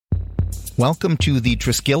Welcome to the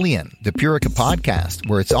Triskelion, the Purica podcast,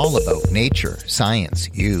 where it's all about nature, science,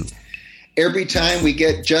 you. Every time we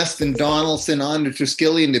get Justin Donaldson on the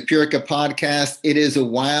Triskelion, the Purica podcast, it is a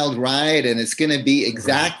wild ride, and it's going to be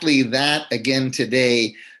exactly that again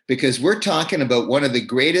today, because we're talking about one of the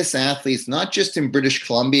greatest athletes, not just in British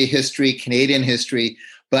Columbia history, Canadian history,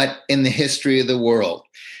 but in the history of the world.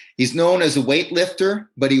 He's known as a weightlifter,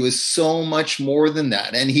 but he was so much more than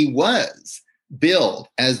that. And he was billed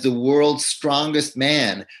as the world's strongest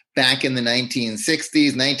man back in the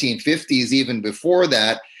 1960s, 1950s, even before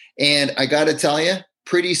that. And I got to tell you,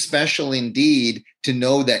 pretty special indeed to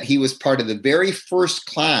know that he was part of the very first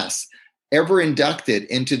class ever inducted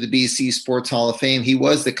into the BC Sports Hall of Fame. He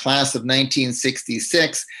was the class of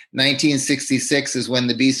 1966. 1966 is when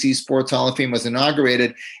the BC Sports Hall of Fame was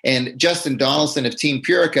inaugurated. And Justin Donaldson of Team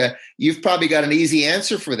Purica, you've probably got an easy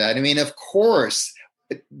answer for that. I mean, of course,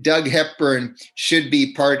 Doug Hepburn should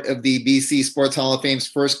be part of the BC Sports Hall of Fame's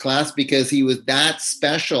first class because he was that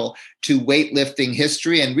special to weightlifting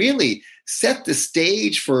history and really set the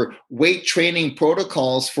stage for weight training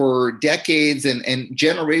protocols for decades and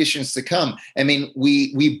generations to come. I mean,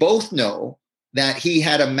 we both know that he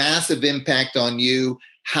had a massive impact on you.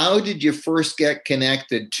 How did you first get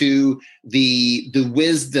connected to the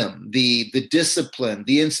wisdom, the discipline,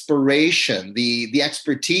 the inspiration, the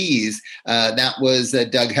expertise that was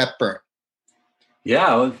Doug Hepburn?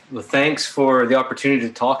 Yeah, well, thanks for the opportunity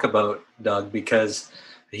to talk about Doug, because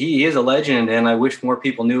he is a legend, and I wish more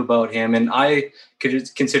people knew about him. And I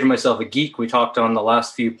could consider myself a geek. We talked on the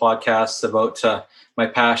last few podcasts about my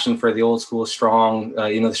passion for the old school strong,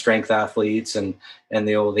 the strength athletes and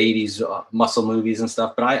the old 80s muscle movies and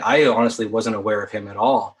stuff. But I honestly wasn't aware of him at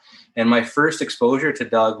all. And my first exposure to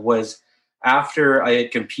Doug was after I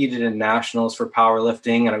had competed in nationals for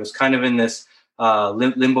powerlifting, and I was kind of in this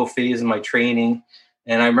limbo phase in my training.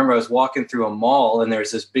 And I remember I was walking through a mall, and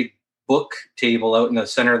there's this big book table out in the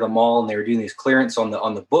center of the mall, and they were doing these clearance on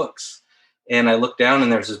the books. And I looked down,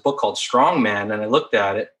 and there's this book called Strongman, and I looked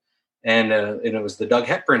at it, and it was the Doug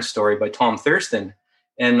Hepburn story by Tom Thurston.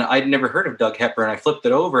 And I'd never heard of Doug Hepburn. I flipped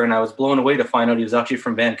it over, and I was blown away to find out he was actually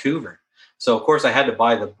from Vancouver. So of course I had to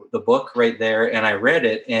buy the book right there, and I read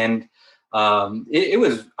it, and it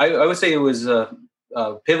was I would say it was a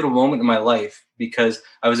pivotal moment in my life, because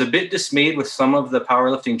I was a bit dismayed with some of the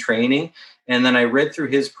powerlifting training. And then I read through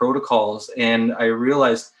his protocols, and I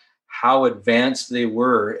realized how advanced they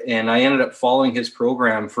were. And I ended up following his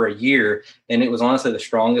program for a year, and it was honestly the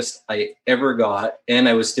strongest I ever got. And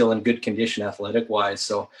I was still in good condition athletic wise.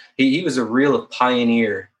 So he was a real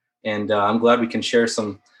pioneer, and I'm glad we can share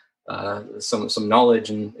some knowledge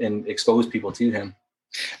and expose people to him.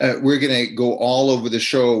 We're going to go all over the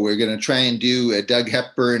show. We're going to try and do a Doug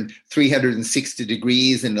Hepburn 360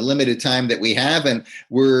 degrees in the limited time that we have. And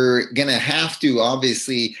we're going to have to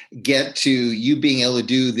obviously get to you being able to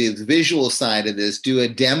do the visual side of this, do a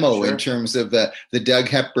demo in terms of the Doug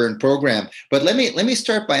Hepburn program. But let me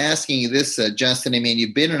start by asking you this, Justin. I mean,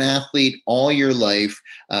 you've been an athlete all your life,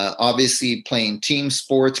 obviously playing team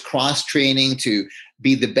sports, cross training to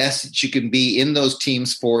be the best that you can be in those team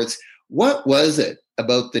sports. What was it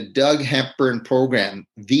about the Doug Hepburn program,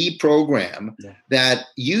 the program, that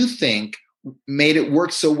you think made it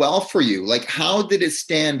work so well for you? Like, how did it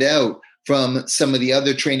stand out from some of the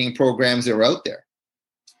other training programs that are out there?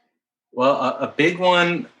 Well, a big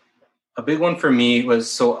one for me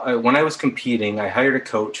was, when I was competing, I hired a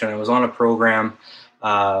coach, and I was on a program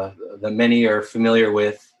that many are familiar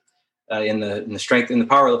with in the strength, in the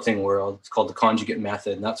powerlifting world. It's called the conjugate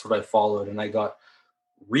method, and that's what I followed. And I got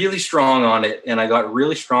really strong on it, and I got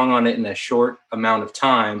really strong on it in a short amount of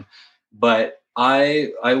time. But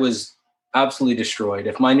I was absolutely destroyed.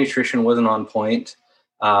 If my nutrition wasn't on point,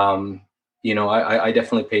 I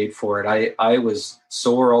definitely paid for it. I was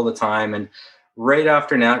sore all the time, and right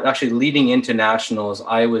after actually leading into nationals,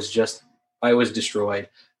 I was destroyed.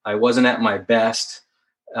 I wasn't at my best.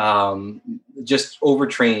 Just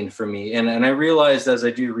overtrained for me. And I realized as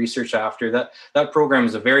I do research after that program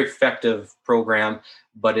is a very effective program,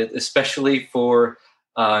 but especially for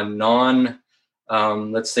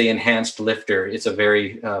let's say enhanced lifter, it's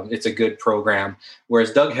a good program.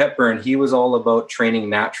 Whereas Doug Hepburn, he was all about training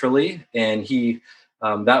naturally. And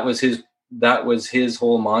that was his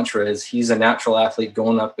whole mantra, is he's a natural athlete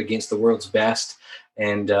going up against the world's best,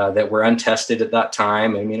 and that were untested at that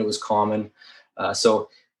time. I mean, it was common. So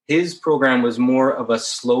his program was more of a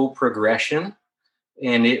slow progression,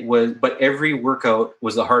 but every workout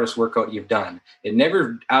was the hardest workout you've done. It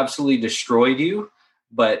never absolutely destroyed you,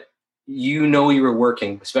 but you were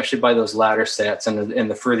working, especially by those latter sets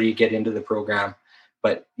and the further you get into the program.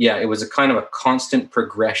 But yeah, it was a kind of a constant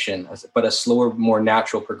progression, but a slower, more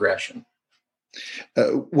natural progression.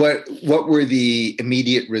 What were the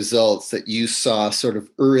immediate results that you saw sort of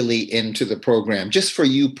early into the program, just for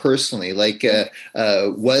you personally? Like,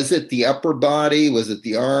 was it the upper body? Was it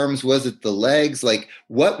the arms? Was it the legs? Like,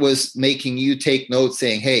 what was making you take notes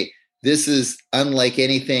saying, hey, this is unlike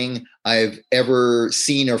anything I've ever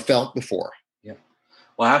seen or felt before? Yeah.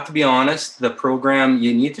 Well, I have to be honest, the program,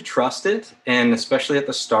 you need to trust it. And especially at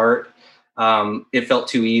the start, it felt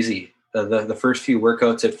too easy. The first few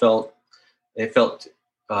workouts, it felt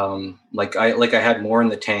like I had more in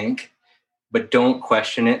the tank. But don't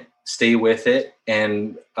question it. Stay with it,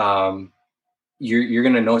 and you're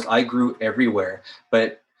going to notice I grew everywhere.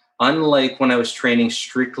 But unlike when I was training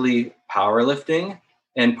strictly powerlifting,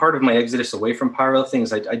 and part of my exodus away from powerlifting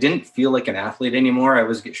is I didn't feel like an athlete anymore. I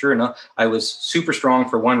was, sure enough, I was super strong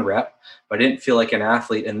for one rep, but I didn't feel like an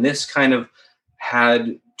athlete. And this kind of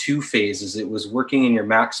had two phases. It was working in your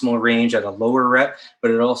maximal range at a lower rep,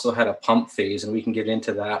 but it also had a pump phase, and we can get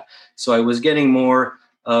into that. So I was getting more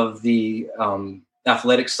of the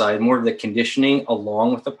athletic side, more of the conditioning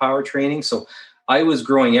along with the power training. So I was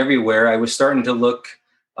growing everywhere. I was starting to look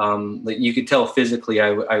like you could tell physically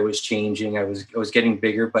I was changing. I was getting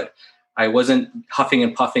bigger, but I wasn't huffing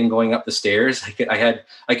and puffing going up the stairs. I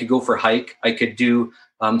could go for a hike. I could do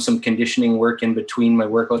some conditioning work in between my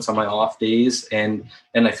workouts on my off days. And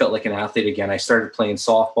I felt like an athlete again. I started playing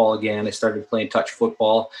softball again. I started playing touch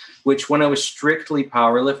football, which when I was strictly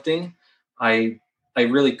powerlifting, I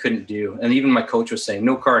really couldn't do. And even my coach was saying,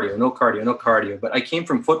 no cardio, no cardio, no cardio. But I came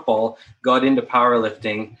from football, got into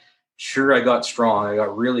powerlifting. Sure, I got strong. I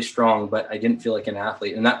got really strong, but I didn't feel like an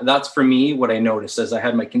athlete. And that's for me what I noticed as I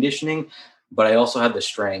had my conditioning, but I also had the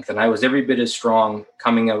strength. And I was every bit as strong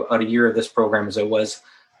coming out a year of this program as I was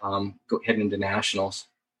heading into nationals.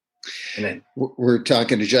 And then we're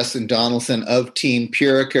talking to Justin Donaldson of Team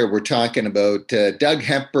Purica. We're talking about Doug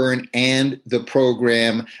Hepburn and the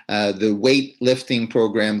program, the weightlifting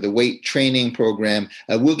program, the weight training program.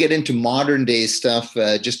 We'll get into modern day stuff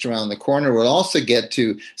just around the corner. We'll also get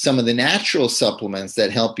to some of the natural supplements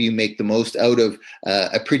that help you make the most out of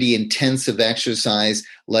a pretty intensive exercise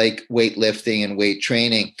like weightlifting and weight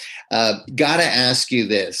training. Gotta ask you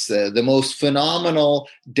this, the most phenomenal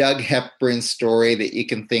Doug Hepburn story that you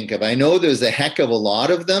can think of. I know there's a heck of a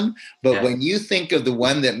lot of them, but when you think of the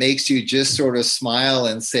one that makes you just sort of smile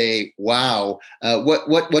and say, wow,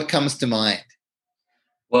 what comes to mind?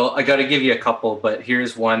 Well, I got to give you a couple, but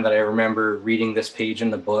here's one that I remember reading this page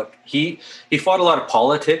in the book. He fought a lot of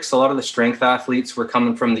politics. A lot of the strength athletes were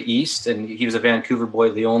coming from the East, and he was a Vancouver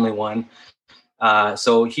boy, the only one.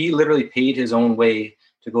 So he literally paid his own way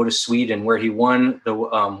to go to Sweden, where he won the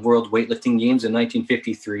World Weightlifting Games in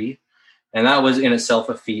 1953. And that was in itself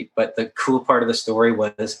a feat. But the cool part of the story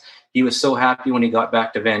was he was so happy when he got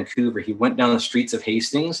back to Vancouver. He went down the streets of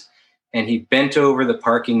Hastings and he bent over the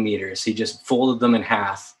parking meters. He just folded them in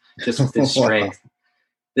half just with his strength.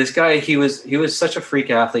 This guy, he was such a freak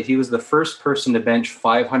athlete. He was the first person to bench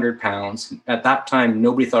 500 pounds. At that time,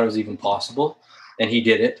 nobody thought it was even possible. And he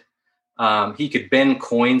did it. He could bend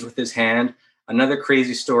coins with his hand. Another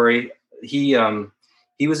crazy story. He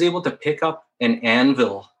was able to pick up an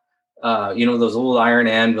anvil. Those old iron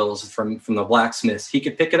anvils from the blacksmiths. He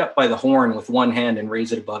could pick it up by the horn with one hand and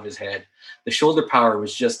raise it above his head. The shoulder power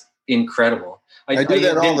was just incredible. I do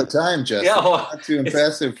that all the time, Justin. Yeah, well, not too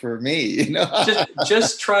impressive for me.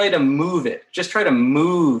 just try to move it. Just try to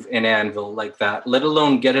move an anvil like that, let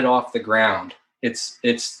alone get it off the ground. It's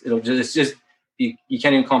just you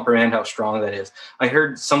can't even comprehend how strong that is. I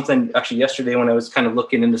heard something actually yesterday when I was kind of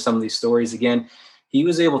looking into some of these stories again. He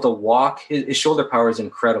was able to walk. His shoulder power is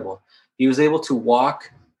incredible. He was able to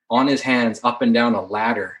walk on his hands up and down a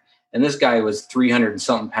ladder. And this guy was 300 and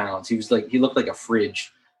something pounds. He looked like a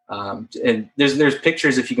fridge. And there's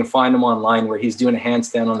pictures, if you can find them online, where he's doing a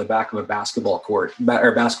handstand on the back of a basketball court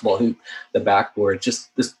or basketball hoop, the backboard. Just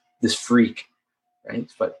this freak, right?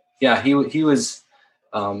 But yeah, he was.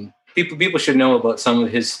 People should know about some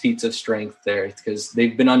of his feats of strength there because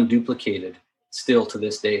they've been unduplicated still to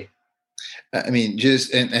this day. I mean,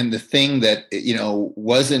 and the thing that,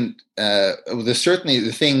 wasn't, certainly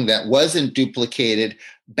the thing that wasn't duplicated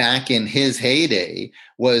back in his heyday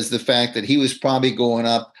was the fact that he was probably going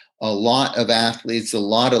up a lot of athletes, a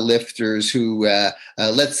lot of lifters who,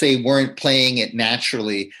 let's say, weren't playing it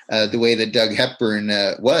naturally the way that Doug Hepburn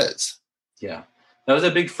was. Yeah, that was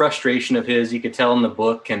a big frustration of his. You could tell in the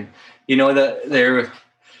book, and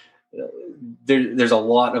there's a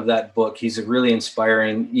lot of that book. He's really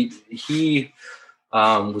inspiring. He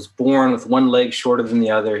was born with one leg shorter than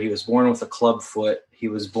the other. He was born with a club foot. He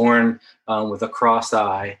was born with a cross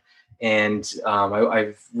eye. And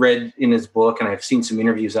I've read in his book, and I've seen some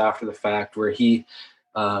interviews after the fact where he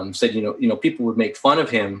said, people would make fun of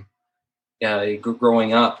him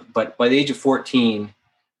growing up. But by the age of 14,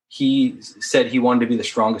 he said he wanted to be the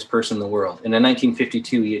strongest person in the world. And in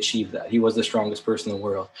 1952, he achieved that. He was the strongest person in the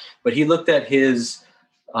world. But he looked at his,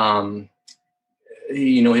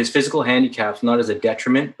 his physical handicaps not as a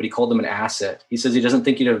detriment, but he called them an asset. He says he doesn't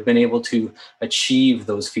think he'd have been able to achieve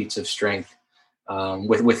those feats of strength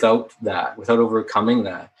without overcoming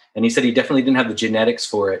that. And he said he definitely didn't have the genetics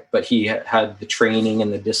for it, but he had the training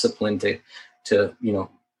and the discipline to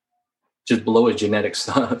just blow his genetics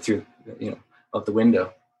through, out the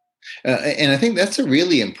window. And I think that's a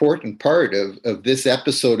really important part of this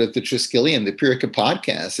episode of the Triskelion, the Purica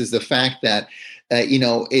podcast, is the fact that,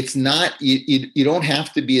 it's not, you don't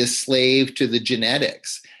have to be a slave to the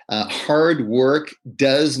genetics. Hard work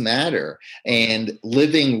does matter, and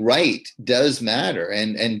living right does matter.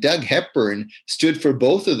 And Doug Hepburn stood for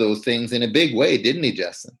both of those things in a big way, didn't he,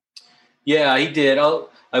 Justin? Yeah, he did.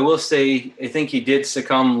 I will say, I think he did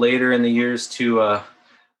succumb later in the years to,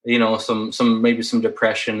 some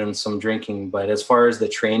depression and some drinking. But as far as the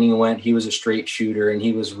training went, he was a straight shooter, and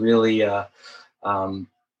he was really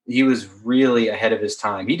ahead of his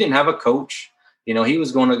time. He didn't have a coach. He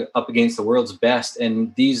was going up against the world's best,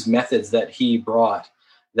 and these methods that he brought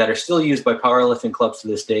that are still used by powerlifting clubs to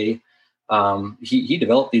this day, he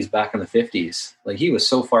developed these back in the 50s. Like, he was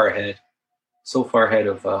so far ahead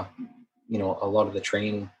of, a lot of the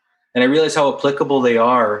training. And I realize how applicable they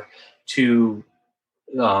are to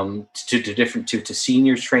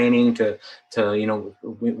seniors training, to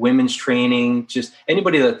women's training, just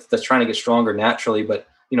anybody that's trying to get stronger naturally, but,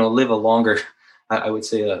 live a longer, I would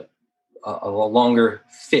say a longer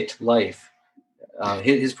fit life.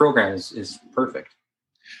 His program is perfect.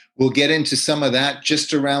 We'll get into some of that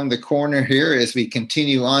just around the corner here as we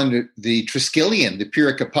continue on to the Triskelion, the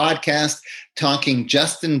Purica podcast, talking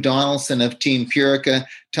Justin Donaldson of Team Purica,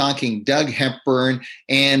 talking Doug Hepburn,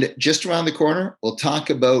 and just around the corner, we'll talk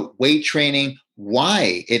about weight training,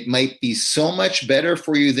 why it might be so much better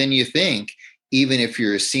for you than you think, even if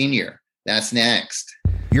you're a senior. That's next.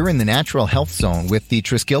 You're in the Natural Health Zone with the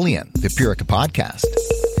Triskelion, the Purica podcast.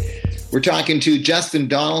 We're talking to Justin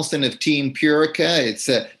Donaldson of Team Purica. It's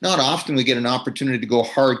not often we get an opportunity to go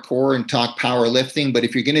hardcore and talk powerlifting, but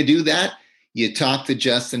if you're going to do that, you talk to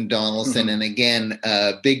Justin Donaldson. Mm-hmm. And again,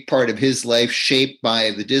 a big part of his life shaped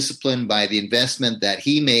by the discipline, by the investment that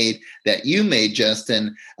he made, that you made,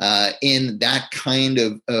 Justin, in that kind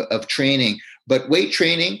of training. But weight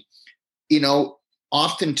training,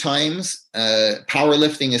 oftentimes,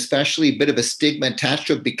 powerlifting, especially, a bit of a stigma attached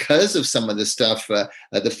to it because of some of the stuff, the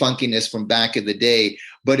funkiness from back in the day.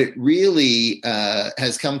 But it really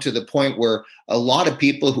has come to the point where a lot of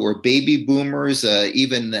people who are baby boomers,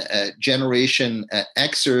 even Generation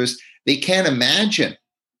Xers, they can't imagine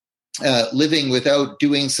living without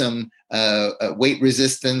doing some weight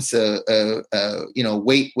resistance,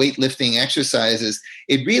 weightlifting exercises.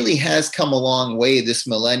 It really has come a long way this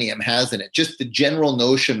millennium, hasn't it? Just the general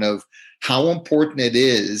notion of how important it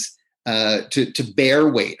is to bear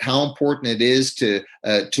weight, how important it is to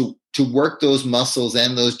work those muscles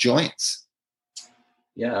and those joints.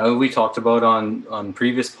 Yeah, we talked about on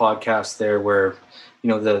previous podcasts there where,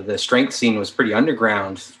 the strength scene was pretty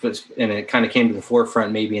underground, and it kind of came to the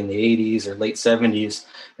forefront maybe in the 80s or late 70s.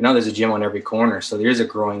 And now there's a gym on every corner. So there is a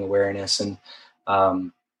growing awareness. And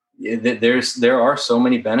there are so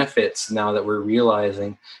many benefits now that we're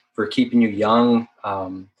realizing for keeping you young.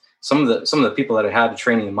 Some of the people that I had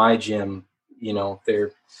training in my gym,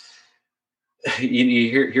 they're,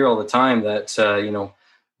 you hear all the time that,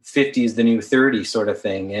 50 is the new 30 sort of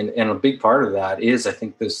thing. And a big part of that is, I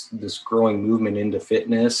think, this growing movement into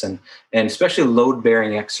fitness and especially load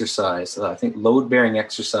bearing exercise. I think load bearing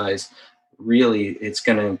exercise, really, it's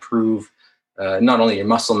going to improve not only your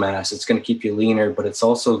muscle mass, it's going to keep you leaner, but it's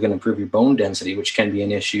also going to improve your bone density, which can be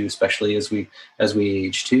an issue, especially as we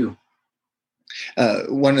age too.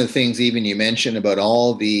 One of the things even you mentioned about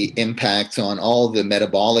all the impacts on all the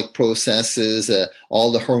metabolic processes,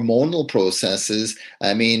 all the hormonal processes.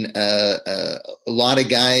 I mean, a lot of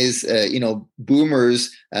guys,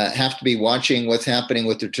 boomers have to be watching what's happening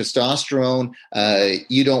with their testosterone.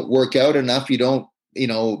 You don't work out enough. You don't,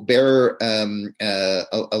 bear a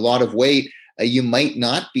lot of weight. You might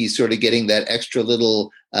not be sort of getting that extra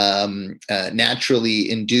little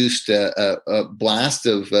naturally induced blast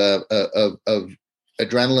of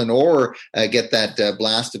adrenaline or get that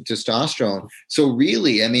blast of testosterone. So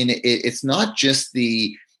really, I mean, it's not just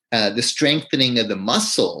the the strengthening of the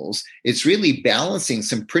muscles, it's really balancing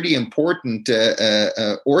some pretty important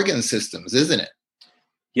organ systems, isn't it?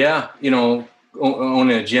 Yeah,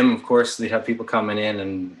 owning a gym, of course, they have people coming in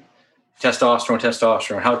and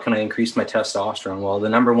testosterone. How can I increase my testosterone? Well, the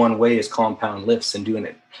number one way is compound lifts and doing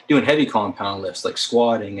heavy compound lifts like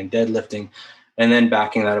squatting and deadlifting, and then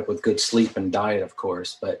backing that up with good sleep and diet, of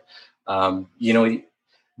course. But,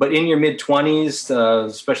 but in your mid 20s,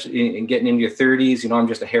 especially in getting into your 30s, I'm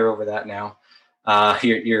just a hair over that now.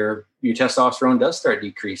 Your testosterone does start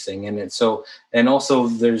decreasing. And also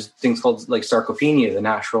there's things called like sarcopenia, the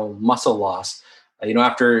natural muscle loss.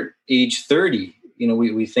 After age 30,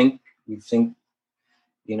 we think it's going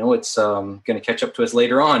to catch up to us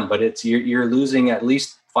later on, but you're losing at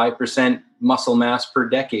least 5% muscle mass per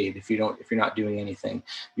decade if you're not doing anything.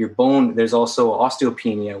 Your bone, there's also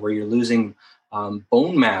osteopenia where you're losing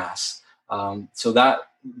bone mass. So that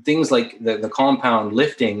things like the compound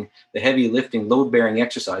lifting, the heavy lifting, load bearing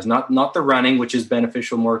exercise, not the running, which is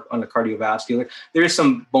beneficial more on the cardiovascular. There is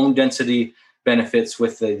some bone density benefits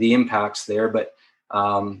with the impacts there, but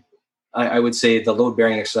I would say the load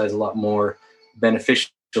bearing exercise is a lot more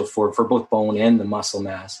beneficial for both bone and the muscle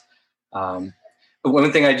mass.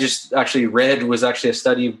 One thing I just actually read was actually a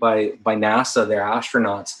study by NASA, their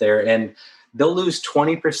astronauts there, and they'll lose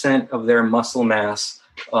 20% of their muscle mass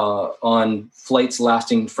on flights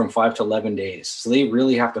lasting from 5 to 11 days. So they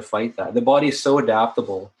really have to fight that. The body is so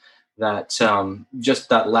adaptable that just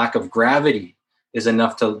that lack of gravity is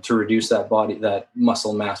enough to reduce that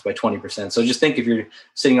muscle mass by 20%. So just think if you're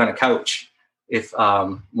sitting on a couch,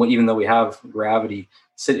 even though we have gravity,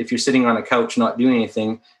 if you're sitting on a couch not doing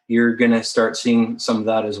anything, you're going to start seeing some of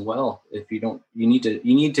that as well. If you don't, you need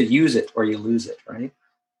to use it or you lose it, right?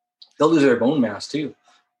 They'll lose their bone mass too.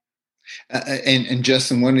 And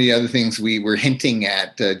Justin, one of the other things we were hinting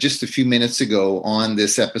at just a few minutes ago on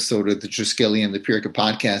this episode of the Triskelion, the Purica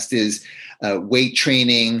podcast is weight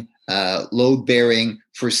training, load bearing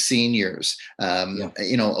for seniors. A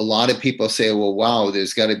lot of people say, well, wow,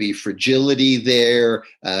 there's got to be fragility there.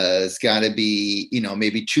 It's got to be,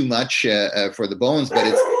 maybe too much for the bones, but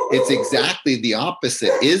it's exactly the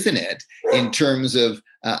opposite, isn't it? In terms of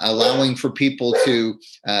allowing for people to,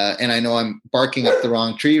 and I know I'm barking up the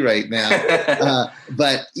wrong tree right now,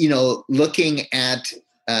 but, looking at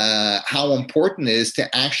how important it is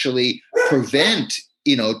to actually prevent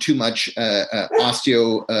too much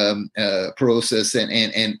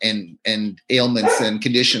osteoporosis and ailments and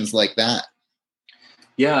conditions like that.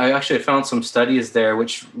 Yeah, I actually found some studies there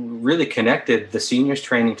which really connected the seniors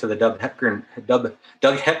training to the Doug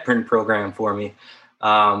Hepburn program for me,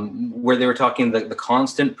 where they were talking the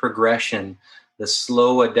constant progression, the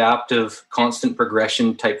slow adaptive constant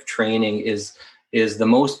progression type training is the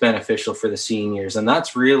most beneficial for the seniors. And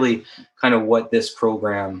that's really kind of what this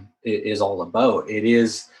program is all about. It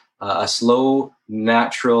is a slow,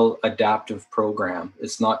 natural, adaptive program.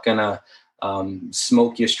 It's not going to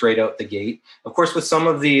smoke you straight out the gate. Of course, with some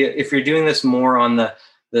of if you're doing this more on the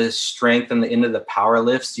strength and into the power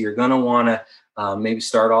lifts, you're going to want to maybe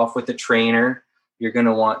start off with a trainer. You're going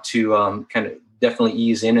to want to kind of definitely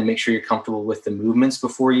ease in and make sure you're comfortable with the movements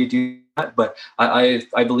before you do that. But I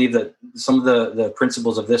believe that some of the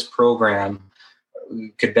principles of this program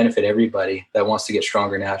could benefit everybody that wants to get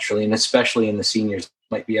stronger naturally, and especially in the seniors.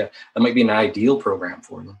 That might be an ideal program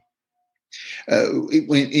for them.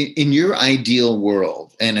 In your ideal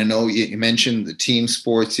world, and I know you mentioned the team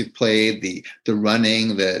sports you've played, the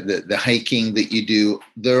running, the hiking that you do,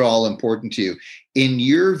 they're all important to you. In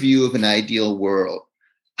your view of an ideal world,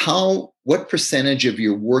 what percentage of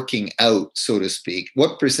your working out, so to speak,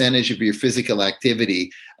 what percentage of your physical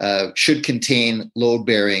activity should contain load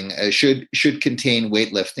bearing, should contain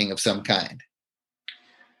weightlifting of some kind?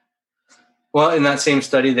 Well, in that same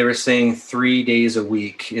study, they were saying 3 days a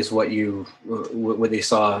week is what they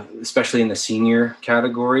saw, especially in the senior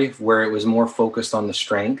category, where it was more focused on the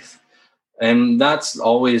strength. And that's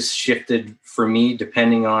always shifted for me,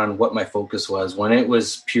 depending on what my focus was. When it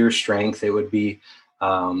was pure strength, it would be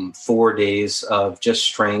 4 days of just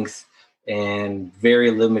strength and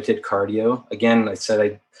very limited cardio. Again, I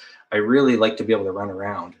said I really like to be able to run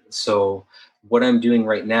around. So what I'm doing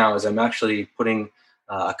right now is I'm actually putting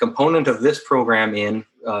a component of this program in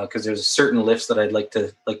because there's certain lifts that I'd like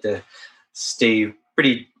to stay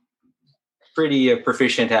pretty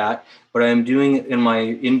proficient at. But I'm doing in my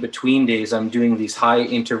in between days, I'm doing these high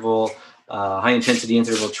intensity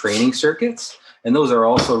interval training circuits, and those are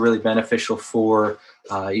also really beneficial for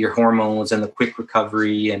your hormones and the quick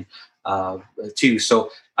recovery and too.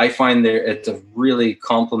 So I find it's a really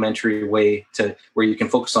complementary way to where you can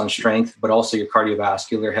focus on strength, but also your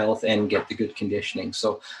cardiovascular health and get the good conditioning.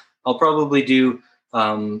 So I'll probably do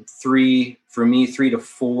 3 to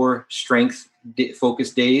 4 strength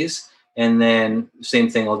focused days. And then same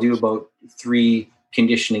thing, I'll do about 3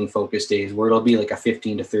 conditioning focused days where it'll be like a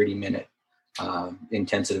 15 to 30 minute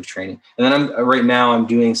intensive training. And then I'm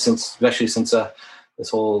doing, especially since this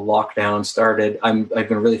whole lockdown started, I've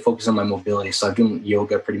been really focused on my mobility. So I'm doing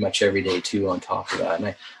yoga pretty much every day too on top of that.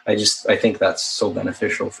 And I think that's so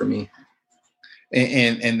beneficial for me.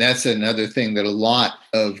 And that's another thing that a lot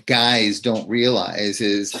of guys don't realize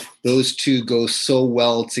is those two go so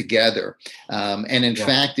well together. And in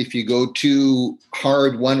fact, if you go too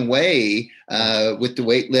hard one way with the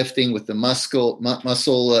weightlifting, with the muscle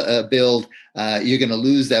build, you're going to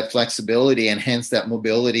lose that flexibility and hence that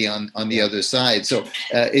mobility on the other side. So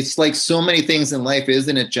it's like so many things in life,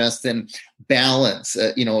 isn't it, Justin? Balance,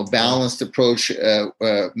 a balanced approach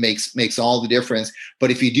makes all the difference.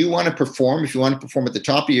 But if you do want to perform, if you want to perform at the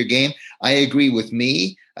top of your game, I agree with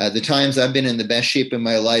me. The times I've been in the best shape in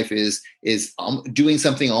my life is doing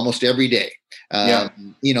something almost every day.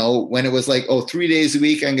 When it was like, 3 days a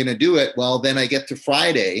week, I'm going to do it. Well, then I get to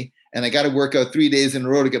Friday and I got to work out 3 days in a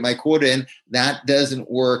row to get my quota in. That doesn't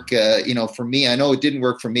work, for me. I know it didn't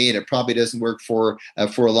work for me, and it probably doesn't work for a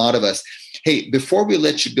lot of us. Hey, before we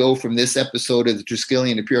let you go from this episode of the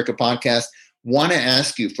Triskelion to Purica podcast, want to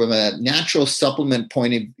ask you from a natural supplement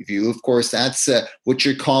point of view, of course, that's what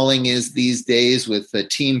you're calling is these days with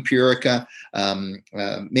Team Purica,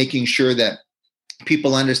 making sure that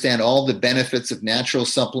people understand all the benefits of natural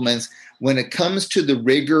supplements. When it comes to the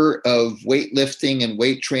rigor of weightlifting and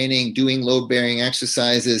weight training, doing load-bearing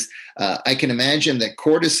exercises, I can imagine that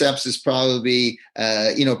cordyceps is probably,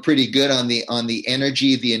 pretty good on the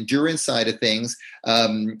energy, the endurance side of things.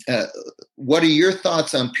 What are your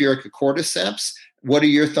thoughts on Purica cordyceps? What are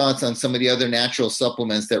your thoughts on some of the other natural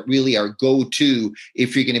supplements that really are go-to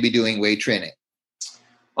if you're going to be doing weight training?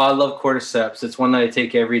 I love cordyceps. It's one that I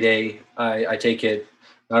take every day. I take it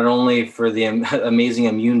not only for the amazing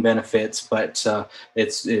immune benefits, but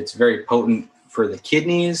it's very potent for the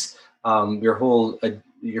kidneys, your whole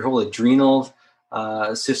adrenal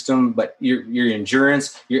system, but your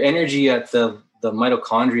endurance, your energy at the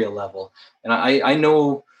mitochondria level. And I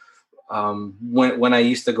know when I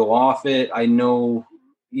used to go off it, I know,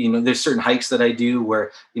 there's certain hikes that I do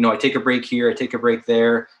where, I take a break here, I take a break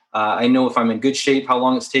there. I know if I'm in good shape, how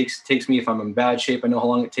long it takes me. If I'm in bad shape, I know how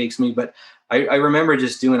long it takes me. But I remember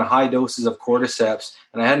just doing high doses of cordyceps,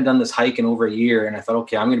 and I hadn't done this hike in over a year. And I thought,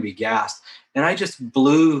 okay, I'm going to be gassed. And I just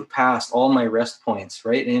blew past all my rest points,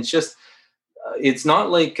 right? And it's just, it's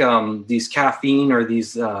not like these caffeine or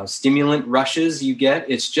these stimulant rushes you get.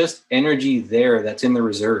 It's just energy there that's in the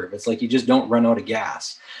reserve. It's like you just don't run out of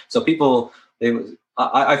gas. So people,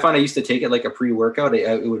 I find I used to take it like a pre-workout.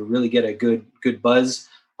 It would really get a good buzz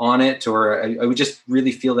on it, or I would just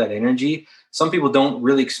really feel that energy. Some people don't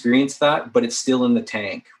really experience that, but it's still in the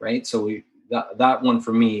tank, right? So that one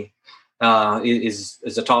for me is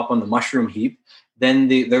a top on the mushroom heap. Then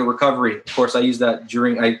the recovery, of course, I used that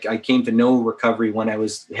during, I came to know recovery when I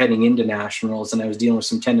was heading into nationals, and I was dealing with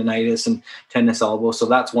some tendonitis and tennis elbow. So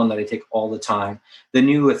that's one that I take all the time. The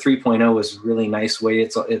new 3.0 is really nice way.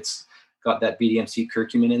 It's got that BDMC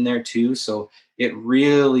curcumin in there too. So it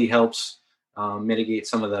really helps mitigate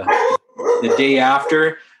some of the day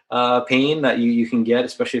after pain that you can get,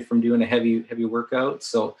 especially from doing a heavy workout.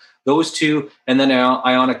 So those two, and then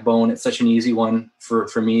Ionic Bone, it's such an easy one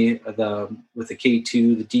for me, with the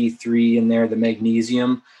K2, the D3 in there, the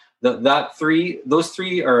magnesium, those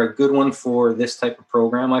three are a good one for this type of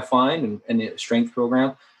program, I find, and a strength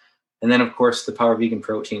program. And then of course the Power Vegan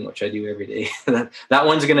Protein, which I do every day. that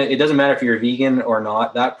one's it doesn't matter if you're a vegan or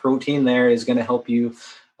not, that protein there is going to help you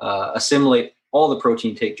assimilate all the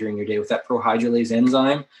protein you take during your day with that prohydrolase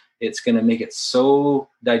enzyme. It's going to make it so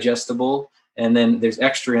digestible. And then there's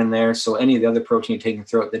extra in there. So any of the other protein you're taking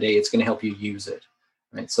throughout the day, it's going to help you use it.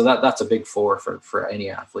 Right. So that's a big 4 for any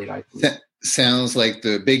athlete, I believe. That sounds like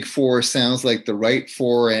the big 4, sounds like the right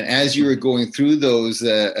 4. And as you were going through those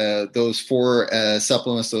 4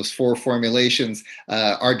 supplements, those 4 formulations,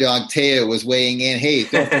 our dog Taya was weighing in. Hey,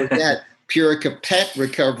 don't forget Purica Pet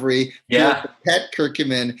Recovery, Purica Pet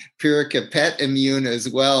Curcumin, Purica Pet Immune as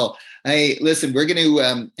well. Hey, listen, we're going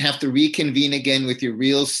to have to reconvene again with you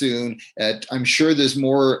real soon. I'm sure there's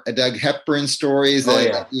more Doug Hepburn stories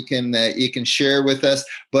that you can share with us,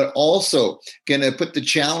 but also going to put the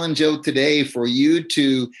challenge out today for you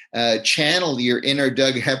to channel your inner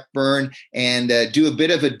Doug Hepburn and do a bit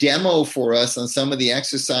of a demo for us on some of the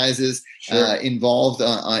exercises involved,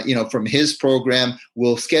 from his program.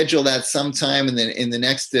 We'll schedule that sometime in the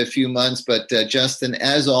next few months. But Justin,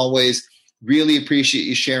 as always, Really appreciate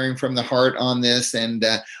you sharing from the heart on this, and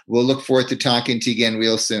we'll look forward to talking to you again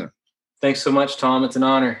real soon. Thanks so much, Tom. It's an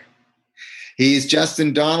honor. He's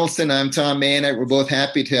Justin Donaldson. I'm Tom Mayenite. We're both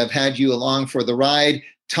happy to have had you along for the ride,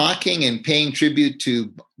 talking and paying tribute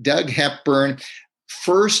to Doug Hepburn,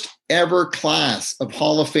 first ever class of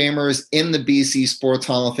Hall of Famers in the BC Sports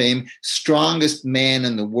Hall of Fame, strongest man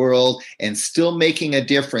in the world, and still making a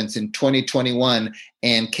difference in 2021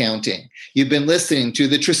 and counting. You've been listening to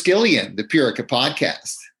The Triskelion, the Purica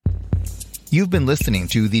Podcast. You've been listening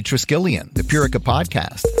to The Triskelion, the Purica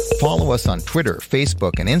Podcast. Follow us on Twitter,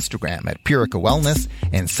 Facebook, and Instagram at Purica Wellness,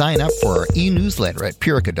 and sign up for our e-newsletter at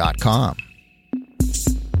purica.com.